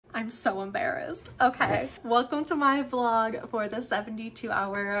I'm so embarrassed. Okay, welcome to my vlog for the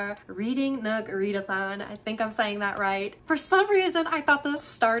 72-hour reading Nook Readathon. I think I'm saying that right. For some reason, I thought this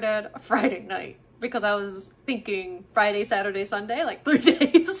started Friday night because I was thinking Friday, Saturday, Sunday, like 3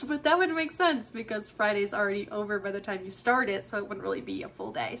 days, but that wouldn't make sense because Friday's already over by the time you start it, so it wouldn't really be a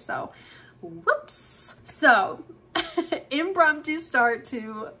full day, so whoops. So, impromptu start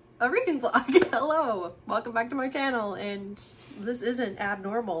to a reading vlog. Hello, welcome back to my channel, and this isn't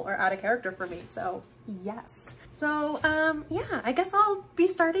abnormal or out of character for me, so yes. So yeah, I guess I'll be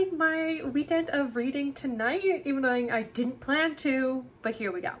starting my weekend of reading tonight, even though I didn't plan to, but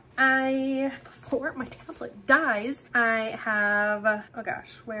here we go. Before my tablet dies, I have, oh gosh,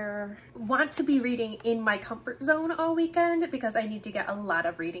 want to be reading in my comfort zone all weekend because I need to get a lot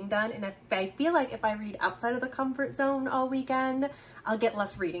of reading done, and I feel like if I read outside of the comfort zone all weekend, I'll get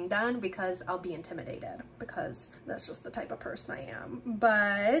less reading done because I'll be intimidated, because that's just the type of person I am.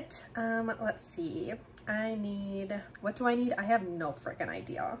 But let's see. What do I need? I have no freaking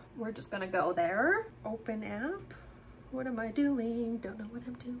idea. We're just gonna go there. Open app. What am I doing? Don't know what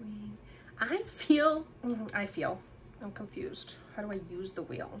I'm doing. I'm confused. How do I use the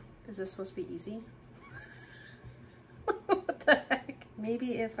wheel? Is this supposed to be easy? What the heck?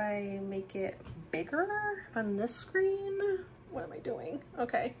 Maybe if I make it bigger on this screen? What am I doing?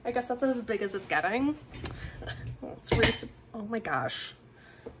 Okay, I guess that's as big as it's getting. Oh my gosh.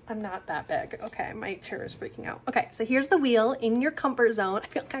 I'm not that big. Okay, my chair is freaking out. Okay, so here's the wheel in your comfort zone. I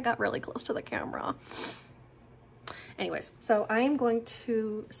feel like I got really close to the camera. Anyways, so I am going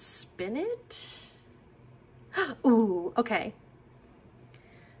to spin it. Ooh, okay.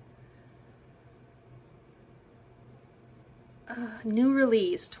 New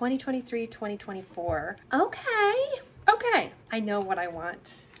release, 2023-2024. Okay. I know what I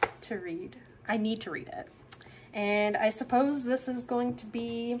want to read. I need to read it. And I suppose this is going to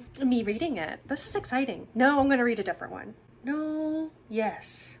be me reading it. This is exciting. No, I'm gonna read a different one. No,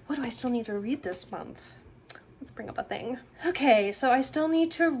 yes. What do I still need to read this month? Let's bring up a thing. Okay, so I still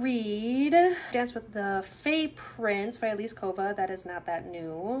need to read Dance with the Fae Prince by Elise Kova. That is not that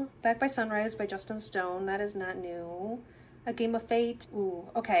new. Back by Sunrise by Justin Stone. That is not new. A Game of Fate. Ooh,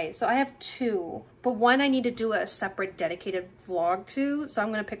 okay, so I have 2, but one I need to do a separate dedicated vlog to, so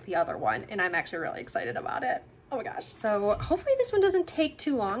I'm gonna pick the other one, and I'm actually really excited about it. Oh my gosh. So hopefully this one doesn't take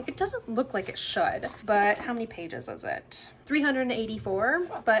too long. It doesn't look like it should, but how many pages is it? 384,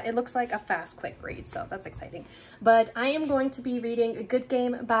 but it looks like a fast, quick read, so that's exciting. But I am going to be reading A Good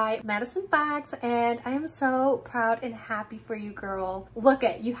Game by Madison Fox, and I am so proud and happy for you, girl. Look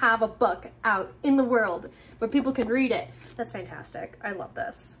at, you have a book out in the world where people can read it. That's fantastic. I love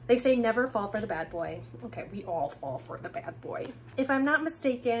this. They say never fall for the bad boy. Okay, we all fall for the bad boy. If I'm not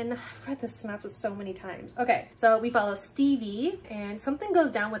mistaken, I've read this synopsis so many times. Okay, so we follow Stevie, and something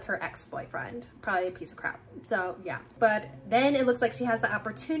goes down with her ex-boyfriend. Probably a piece of crap. So yeah, but then it looks like she has the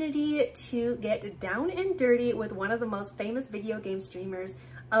opportunity to get down and dirty with one of the most famous video game streamers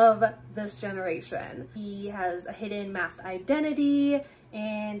of this generation. He has a hidden masked identity,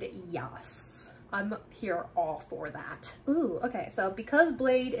 and yes. I'm here all for that. Ooh, okay, so because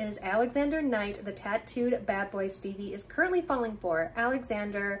Blade is Alexander Knight, the tattooed bad boy Stevie is currently falling for,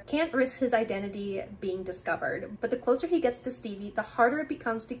 Alexander can't risk his identity being discovered. But the closer he gets to Stevie, the harder it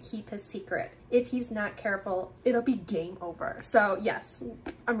becomes to keep his secret. If he's not careful, it'll be game over. So yes,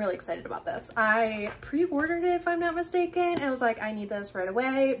 I'm really excited about this. I pre-ordered it, if I'm not mistaken. I was like, I need this right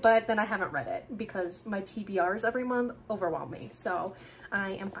away, but then I haven't read it because my TBRs every month overwhelm me. So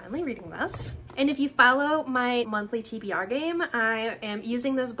I am finally reading this. And if you follow my monthly TBR game, I am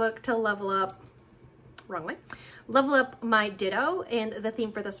using this book to level up my Ditto, and the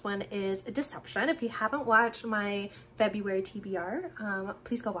theme for this one is deception. If you haven't watched my February TBR,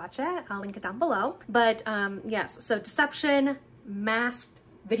 please go watch it. I'll link it down below. But yes, so deception, masked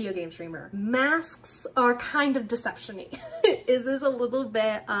video game streamer. Masks are kind of deception-y. Is this a little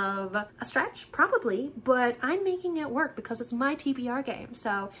bit of a stretch? Probably, but I'm making it work because it's my TBR game.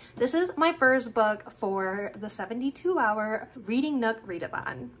 So this is my first book for the 72-hour reading Nook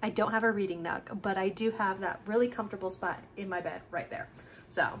Readathon. I don't have a reading nook, but I do have that really comfortable spot in my bed right there.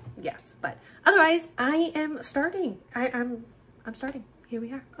 So yes, but otherwise I am starting. I'm starting. Here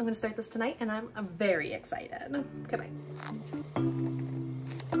we are. I'm gonna start this tonight, and I'm very excited. Okay, bye.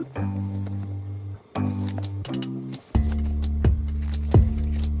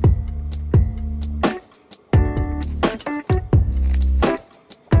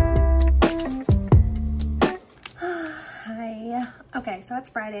 Okay, so it's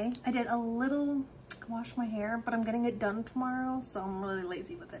Friday. I did a little wash my hair, but I'm getting it done tomorrow, so I'm really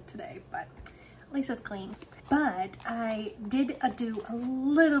lazy with it today. But At least it's clean. But I did do a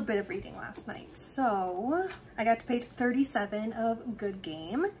little bit of reading last night. So I got to page 37 of Good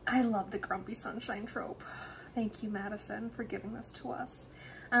Game. I love the grumpy sunshine trope. Thank you, Madison, for giving this to us.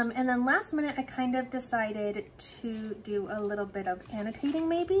 And then last minute, I kind of decided to do a little bit of annotating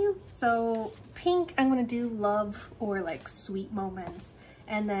maybe. So pink, I'm gonna do love or like sweet moments.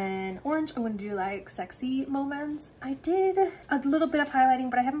 And then orange, I'm gonna do like sexy moments. I did a little bit of highlighting,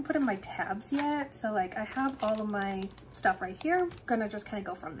 but I haven't put in my tabs yet. So like I have all of my stuff right here. I'm gonna just kind of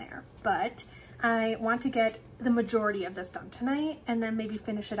go from there. But I want to get the majority of this done tonight and then maybe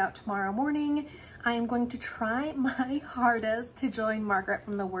finish it out tomorrow morning. I am going to try my hardest to join Margaret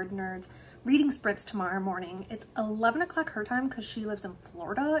from the Word Nerds reading sprints tomorrow morning. It's 11 o'clock her time because she lives in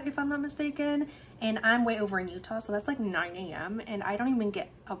Florida, if I'm not mistaken, and I'm way over in Utah, so that's like 9 a.m. and I don't even get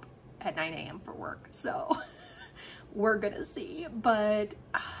up at 9 a.m. for work, so we're gonna see. But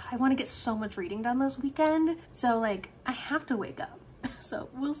I want to get so much reading done this weekend, so like I have to wake up. So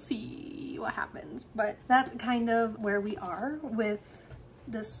we'll see what happens, but that's kind of where we are with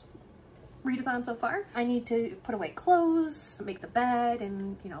this readathon so far. I need to put away clothes, make the bed,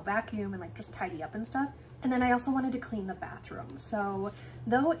 and you know, vacuum and like just tidy up and stuff. And then I also wanted to clean the bathroom. So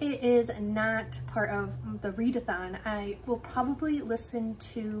though it is not part of the readathon, I will probably listen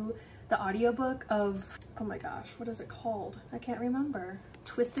to the audiobook of, oh my gosh, what is it called? I can't remember.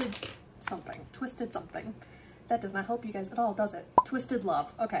 Twisted something. That does not help you guys at all, does it? Twisted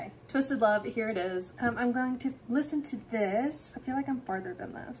Love. Okay, Twisted Love, here it is. I'm going to listen to this. I feel like I'm farther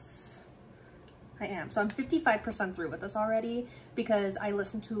than this. I am. So I'm 55% through with this already because I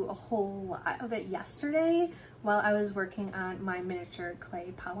listened to a whole lot of it yesterday while I was working on my miniature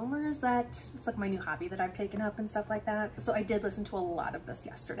clay polymers. It's like my new hobby that I've taken up and stuff like that. So I did listen to a lot of this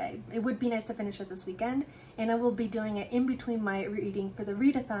yesterday. It would be nice to finish it this weekend, and I will be doing it in between my reading for the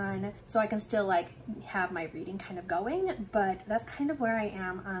readathon so I can still like have my reading kind of going, but that's kind of where I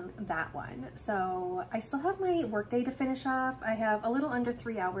am on that one. So I still have my workday to finish off. I have a little under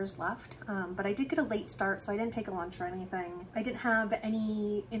 3 hours left, but I did get a late start, so I didn't take a lunch or anything. I didn't have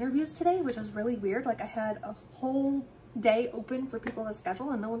any interviews today, which was really weird. Like I had a whole day open for people to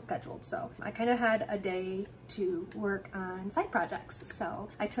schedule and no one scheduled, so I kind of had a day to work on side projects. So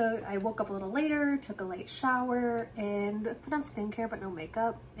I woke up a little later, took a late shower, and put on skincare but no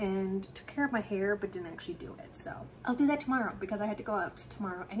makeup, and took care of my hair but didn't actually do it. So I'll do that tomorrow because I had to go out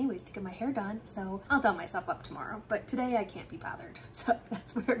tomorrow anyways to get my hair done, so I'll doll myself up tomorrow, but today I can't be bothered. So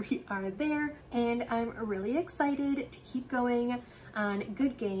that's where we are there, and I'm really excited to keep going on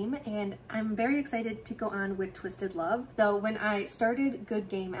Good Game, and I'm very excited to go on with Twisted Love. Though when I started Good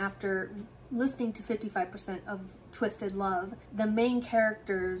Game after listening to 55% of Twisted Love, the main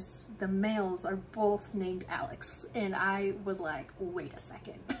characters, the males, are both named Alex, and I was like, wait a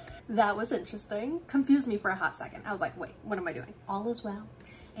second. That was interesting. Confused me for a hot second. I was like, wait, what am I doing? All is well.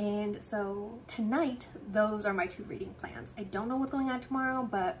 And so tonight, those are my 2 reading plans. I don't know what's going on tomorrow,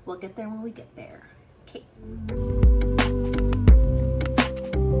 but we'll get there when we get there. Okay.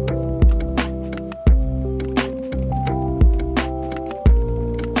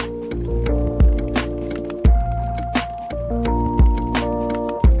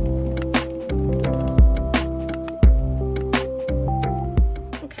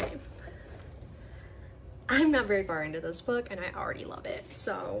 Very far into this book and I already love it.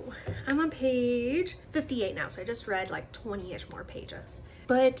 So I'm on page 58 now, so I just read like 20-ish more pages.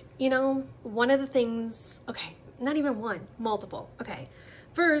 But you know, one of the things, okay, not even one, multiple. Okay,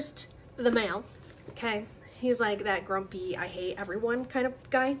 first, the male, okay, he's like that grumpy, I hate everyone kind of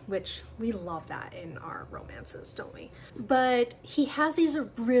guy, which we love that in our romances, don't we? But he has these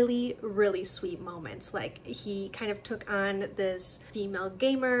really, really sweet moments. Like he kind of took on this female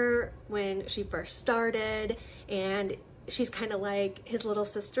gamer when she first started, and she's kind of like his little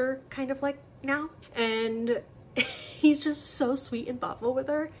sister, kind of like now. And he's just so sweet and thoughtful with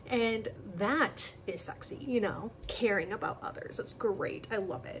her, and that is sexy, you know, caring about others. It's great. I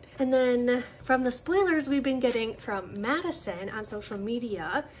love it. And then from the spoilers we've been getting from Madison on social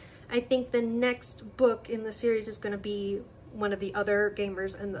media, I think the next book in the series is going to be one of the other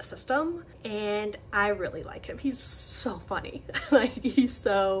gamers in the system, and I really like him. He's so funny. Like he's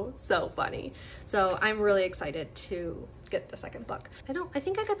so funny. So I'm really excited to get the second book. I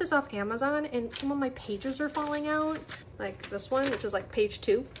think I got this off Amazon, and some of my pages are falling out, like this one, which is like page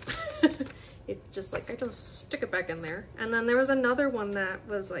 2. It just like, I just stick it back in there. And then there was another one that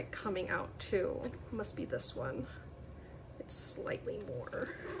was like coming out too. Must be this one. It's slightly more,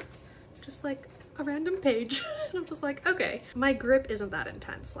 just like a random page. And I'm just like, okay, my grip isn't that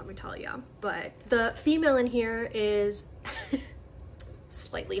intense, let me tell you. But the female in here is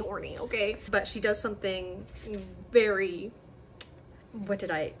slightly horny, okay? But she does something very, what did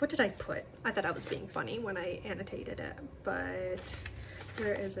I put? I thought I was being funny when I annotated it, but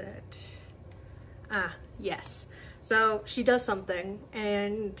where is it? Ah, yes. So she does something,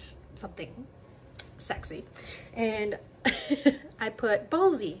 and something sexy, and I put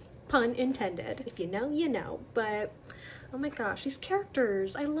ballsy, pun intended. If you know, you know. But oh my gosh, these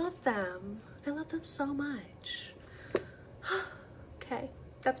characters, I love them. I love them so much. Okay,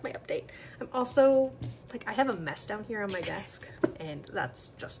 that's my update. I'm also, like, I have a mess down here on my desk, and that's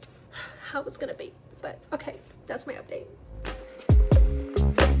just how it's gonna be. But okay, that's my update.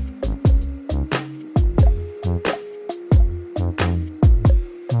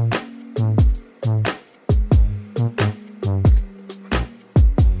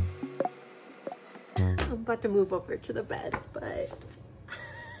 I'm about to move over to the bed, but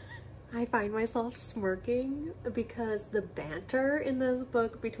I find myself smirking because the banter in this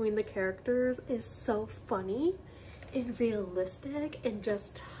book between the characters is so funny and realistic and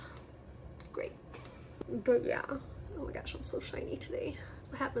just great. But yeah, oh my gosh, I'm so shiny today.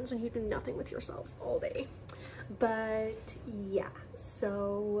 That's what happens when you do nothing with yourself all day. But yeah,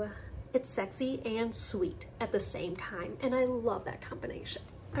 so it's sexy and sweet at the same time, and I love that combination.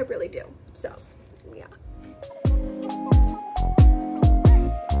 I really do. So yeah.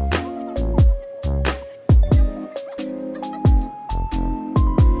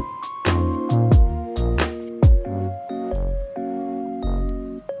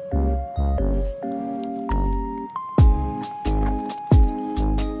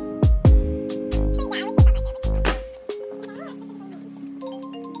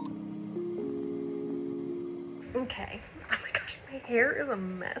 Okay. Oh my gosh, my hair is a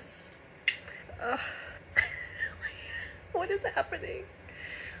mess. Ugh. What is happening?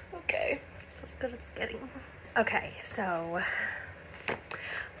 Okay, it's as good as it's getting. Okay, so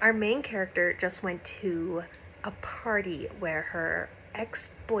our main character just went to a party where her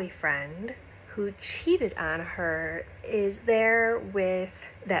ex-boyfriend, who cheated on her, is there with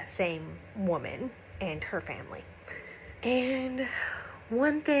that same woman and her family. And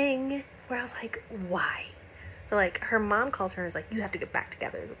one thing where I was like, why? So like, her mom calls her and is like, you have to get back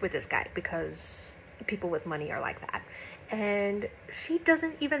together with this guy because people with money are like that. And she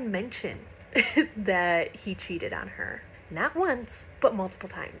doesn't even mention that he cheated on her. Not once, but multiple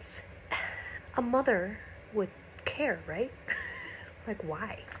times. A mother would care, right? Like,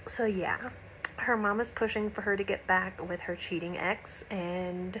 why? So yeah, her mom is pushing for her to get back with her cheating ex,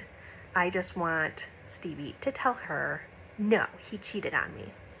 and I just want Stevie to tell her, no, he cheated on me.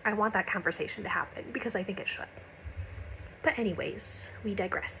 I want that conversation to happen because I think it should. But anyways, we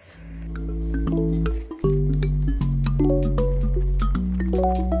digress.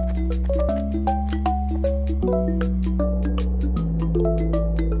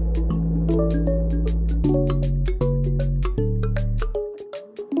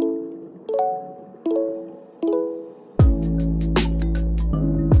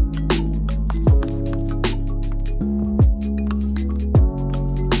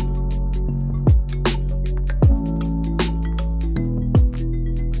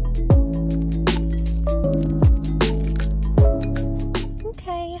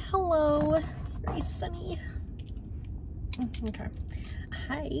 Okay.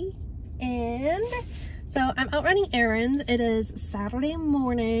 Hi. And so I'm out running errands. It is Saturday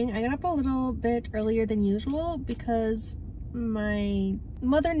morning. I got up a little bit earlier than usual because my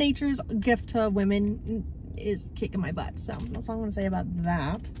Mother Nature's gift to women is kicking my butt. So that's all I'm gonna say about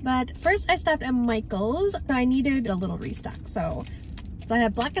that. But first I stopped at Michael's. I needed a little restock. So I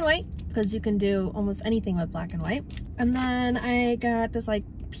have black and white because you can do almost anything with black and white. And then I got this like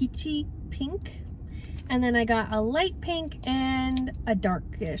peachy pink. And then I got a light pink and a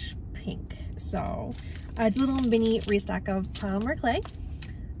darkish pink. So a little mini restock of polymer clay.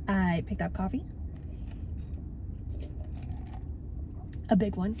 I picked up coffee. A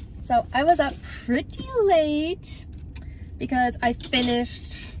big one. So I was up pretty late because I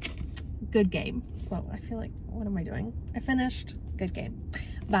finished Good Game. So I feel like, what am I doing? I finished Good Game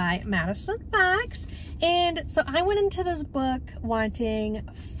by Madison Fox. And so I went into this book wanting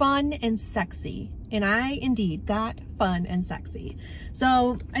fun and sexy. And I indeed got fun and sexy.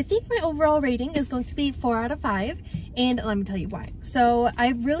 So I think my overall rating is going to be 4 out of 5. And let me tell you why. So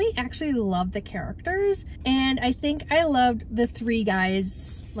I really actually love the characters. And I think I loved the 3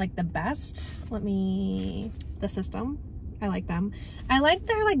 guys like the best. The system. I like them. I like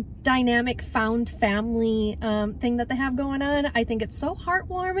their like dynamic found family thing that they have going on. I think it's so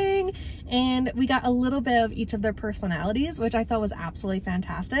heartwarming, and we got a little bit of each of their personalities, which I thought was absolutely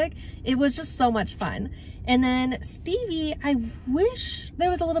fantastic. It was just so much fun. And then Stevie, I wish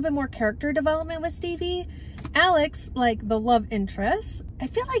there was a little bit more character development with Stevie. Alex, like the love interest, I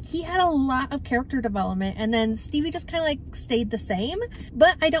feel like he had a lot of character development, and then Stevie just kind of like stayed the same.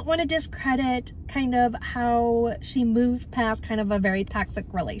 But I don't want to discredit kind of how she moved past kind of a very toxic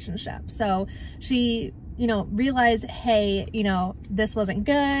relationship. So she, you know, realized, hey, you know, this wasn't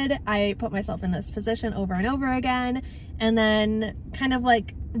good. I put myself in this position over and over again, and then kind of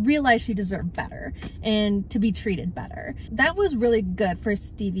like realized she deserved better and to be treated better. That was really good for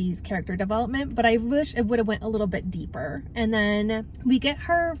Stevie's character development, but I wish it would have went a little bit deeper. And then we get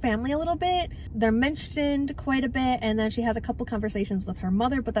her family a little bit. They're mentioned quite a bit, and then she has a couple conversations with her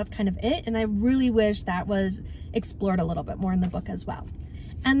mother, but that's kind of it. And I really wish that was explored a little bit more in the book as well.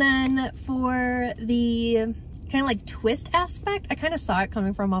 And then for the kind of like twist aspect, I kind of saw it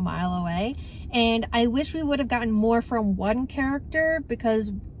coming from a mile away, and I wish we would have gotten more from one character,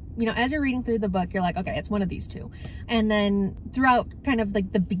 because, you know, as you're reading through the book, you're like, okay, it's one of these two. And then throughout kind of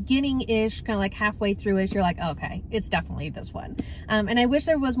like the beginning-ish, kind of like halfway through-ish, you're like, okay, it's definitely this one. And I wish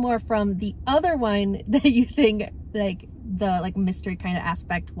there was more from the other one that you think like the like mystery kind of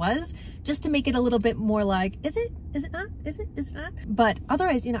aspect was, just to make it a little bit more like, is it not, is it not? But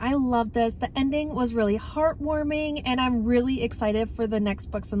otherwise, you know, I love this. The ending was really heartwarming, and I'm really excited for the next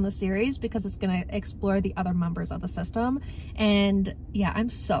books in the series, because it's going to explore the other members of the system. And yeah, I'm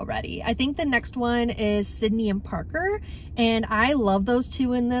so ready. I think the next one is Sydney and Parker, and I love those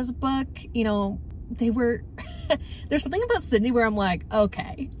two in this book. You know, they were there's something about Sydney where I'm like,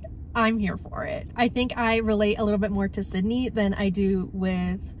 okay, I'm here for it. I think I relate a little bit more to Sydney than I do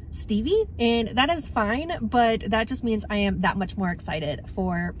with Stevie, and that is fine, but that just means I am that much more excited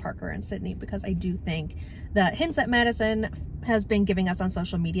for Parker and Sydney, because I do think the hints that Madison has been giving us on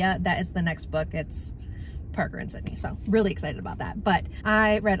social media, that is the next book. It's Parker and Sydney, so really excited about that. But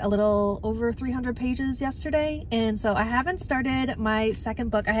I read a little over 300 pages yesterday, and so I haven't started my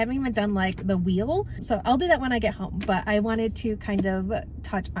second book. I haven't even done like the wheel, so I'll do that when I get home. But I wanted to kind of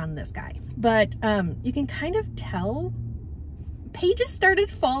touch on this guy. But you can kind of tell pages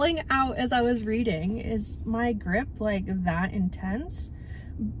started falling out as I was reading. Is my grip like that intense?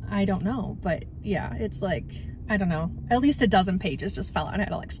 I don't know, but yeah, it's like, I don't know, at least a dozen pages just fell out and I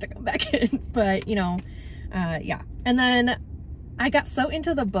had to like stick them back in. But you know, yeah. And then I got so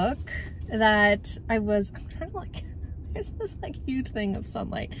into the book that I'm trying to like, there's this like huge thing of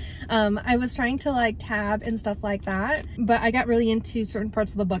sunlight. I was trying to like tab and stuff like that, but I got really into certain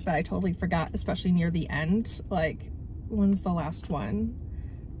parts of the book that I totally forgot, especially near the end. Like, when's the last one?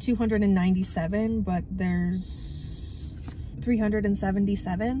 297, but there's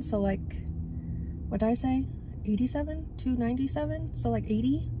 377. So like, what did I say? 87? 297? So like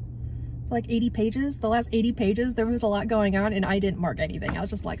 80? Like 80 pages. The last 80 pages, there was a lot going on, and I didn't mark anything. I was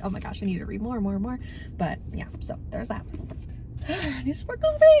just like, oh my gosh, I need to read more. But yeah, so there's that. I need some more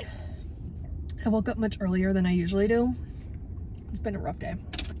coffee. I woke up much earlier than I usually do. It's been a rough day.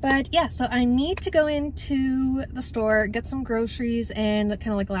 But yeah, so I need to go into the store, get some groceries and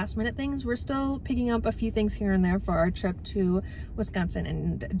kind of like last minute things. We're still picking up a few things here and there for our trip to Wisconsin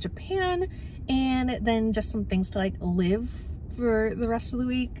and Japan, and then just some things to like live for the rest of the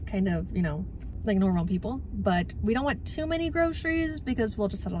week, kind of, you know, like normal people. But we don't want too many groceries because we'll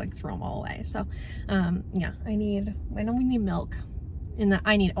just have to like throw them all away. So yeah, I know we need milk, and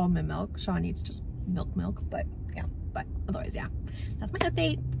I need almond milk. Sean needs just milk, but yeah. But otherwise, yeah, that's my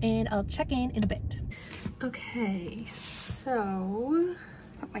update, and I'll check in a bit. Okay, so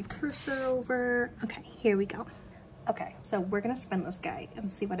put my cursor over. Okay, here we go. Okay, so we're gonna spin this guy and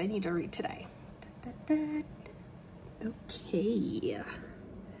see what I need to read today. Okay.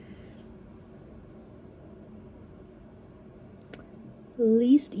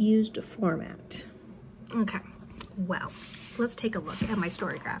 Least used format. Okay, well, let's take a look at my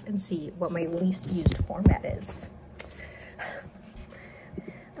story graph and see what my least used format is.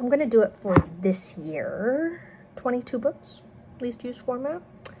 I'm gonna do it for this year. 22 books, least used format.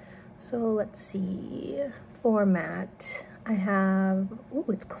 So let's see, format. I have, ooh,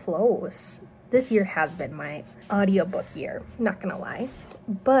 it's close. This year has been my audiobook year, not gonna lie.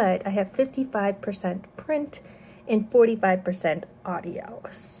 But I have 55% print and 45% audio.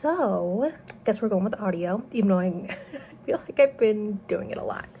 So I guess we're going with audio, even though I feel like I've been doing it a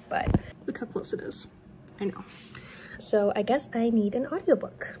lot, but look how close it is. I know. So I guess I need an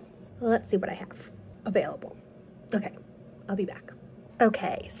audiobook. Let's see what I have available. Okay, I'll be back.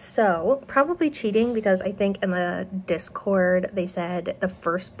 Okay, so probably cheating because I think in the Discord they said the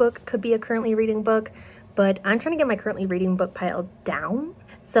first book could be a currently reading book, but I'm trying to get my currently reading book pile down.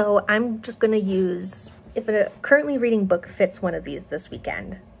 So I'm just gonna use, if a currently reading book fits one of these this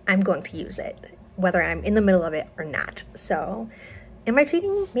weekend, I'm going to use it, whether I'm in the middle of it or not. So am I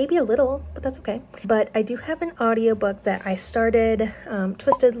cheating? Maybe a little, but that's okay. But I do have an audiobook that I started,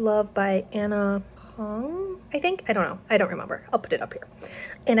 Twisted Love by Anna Hong, I think. I don't know. I don't remember. I'll put it up here.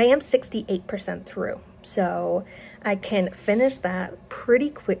 And I am 68% through. So I can finish that pretty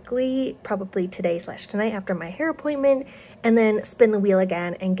quickly, probably today/tonight after my hair appointment, and then spin the wheel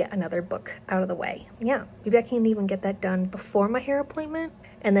again and get another book out of the way. Yeah, maybe I can even get that done before my hair appointment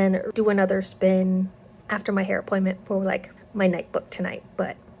and then do another spin after my hair appointment for like my night book tonight.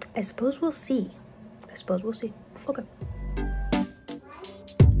 But I suppose we'll see. I suppose we'll see. Okay.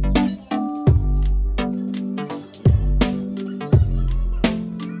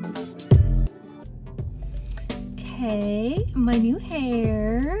 Okay, my new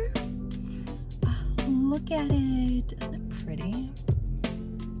hair. Oh, look at it. Isn't it pretty?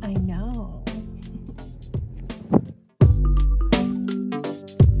 I know.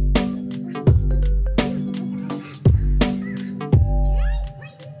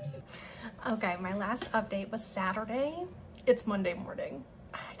 Okay, my last update was Saturday. It's Monday morning.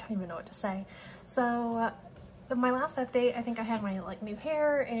 I don't even know what to say. So my last update, I think I had my like new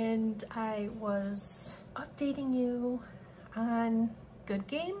hair and I was updating you on Good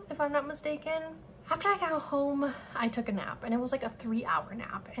Game, if I'm not mistaken. After I got home, I took a nap and it was like a 3-hour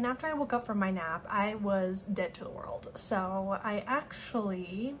nap. And after I woke up from my nap, I was dead to the world. So I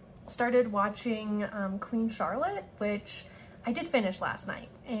actually started watching Queen Charlotte, which I did finish last night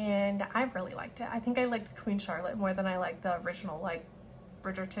and I really liked it. I think I liked Queen Charlotte more than I liked the original like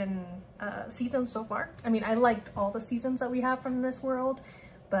Bridgerton seasons so far. I mean, I liked all the seasons that we have from this world,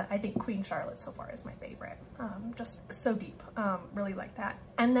 but I think Queen Charlotte so far is my favorite. Just so deep, really like that.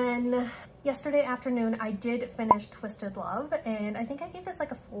 And then yesterday afternoon, I did finish Twisted Love, and I think I gave this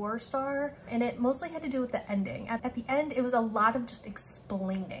like a 4-star, and it mostly had to do with the ending. At the end, it was a lot of just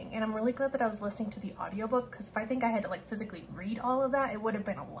explaining, and I'm really glad that I was listening to the audiobook, because if I think I had to like physically read all of that, it would have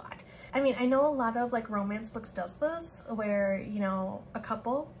been a lot. I mean, I know a lot of like romance books does this, where, you know, a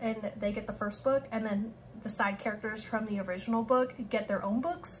couple and they get the first book and then the side characters from the original book get their own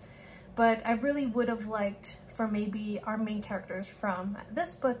books, but I really would have liked for maybe our main characters from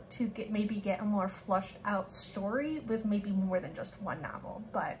this book to get a more flushed out story with maybe more than just one novel.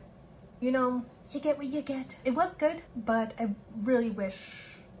 But you know, you get what you get. It was good, but I really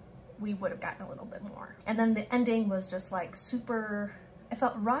wish we would have gotten a little bit more. And then the ending was just like super, I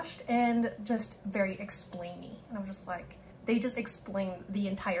felt rushed and just very explainy, and I was just like, they just explained the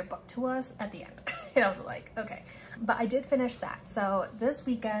entire book to us at the end. And I was like, okay. But I did finish that. So this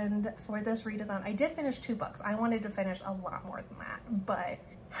weekend for this readathon, I did finish 2 books. I wanted to finish a lot more than that, but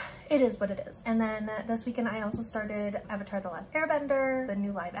it is what it is. And then this weekend, I also started Avatar: The Last Airbender, the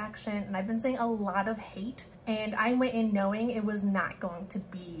new live action, and I've been seeing a lot of hate. And I went in knowing it was not going to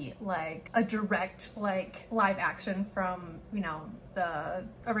be like a direct like live action from, you know, the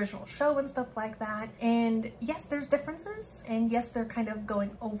original show and stuff like that. And yes, there's differences, and yes, they're kind of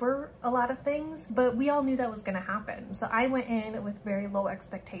going over a lot of things, but we all knew that was gonna happen. So I went in with very low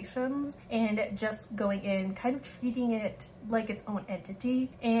expectations and just going in kind of treating it like its own entity,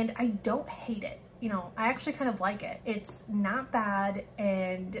 and I don't hate it. You know, I actually kind of like it. It's not bad,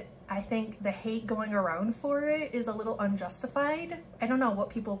 and I think the hate going around for it is a little unjustified. I don't know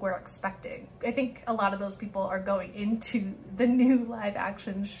what people were expecting. I think a lot of those people are going into the new live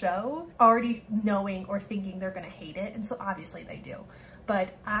action show already knowing or thinking they're gonna hate it, and so obviously they do.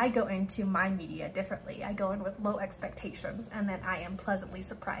 But I go into my media differently. I go in with low expectations, and then I am pleasantly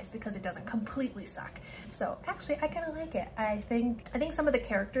surprised because it doesn't completely suck. So actually, I kind of like it. I think some of the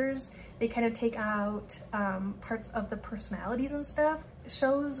characters, they kind of take out parts of the personalities and stuff.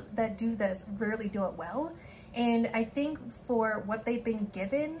 Shows that do this rarely do it well, and I think for what they've been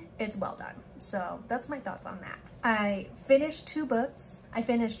given, it's well done. So that's my thoughts on that. I finished 2 books, I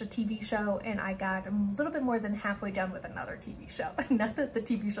finished a TV show, and I got a little bit more than halfway done with another TV show. Not that the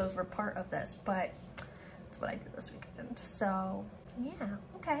TV shows were part of this, but that's what I did this weekend. So yeah,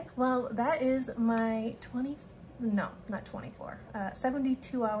 okay. Well, that is my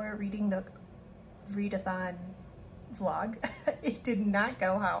 72-hour reading Nook Readathon vlog. It did not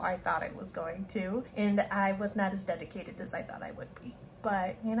go how I thought it was going to, and I was not as dedicated as I thought I would be.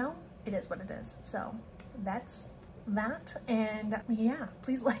 But you know, it is what it is. So that's that, and yeah,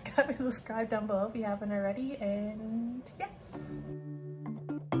 please like, comment, subscribe down below if you haven't already, and yes.